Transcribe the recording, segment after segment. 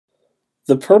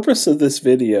The purpose of this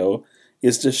video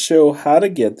is to show how to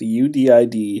get the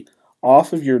UDID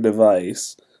off of your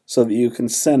device so that you can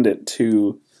send it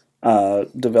to a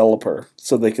developer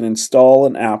so they can install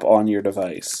an app on your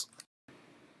device.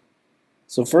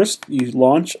 So first you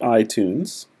launch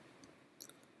iTunes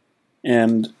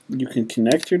and you can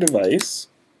connect your device.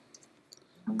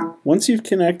 Once you've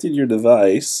connected your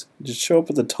device, just show up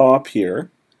at the top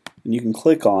here and you can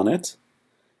click on it,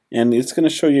 and it's going to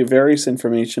show you various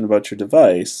information about your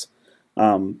device.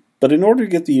 But in order to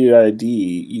get the UDID,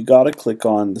 you got to click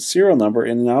on the serial number,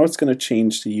 and now it's going to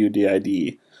change to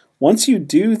UDID. Once you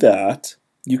do that,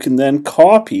 you can then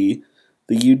copy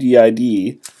the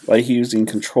UDID by using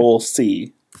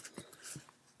Control-C.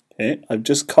 Okay, I've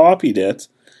just copied it,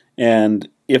 and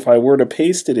if I were to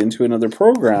paste it into another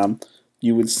program,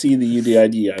 you would see the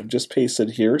UDID. I've just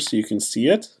pasted here so you can see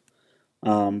it.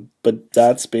 But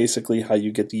that's basically how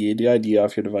you get the UDID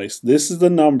off your device. This is the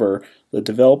number that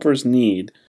developers need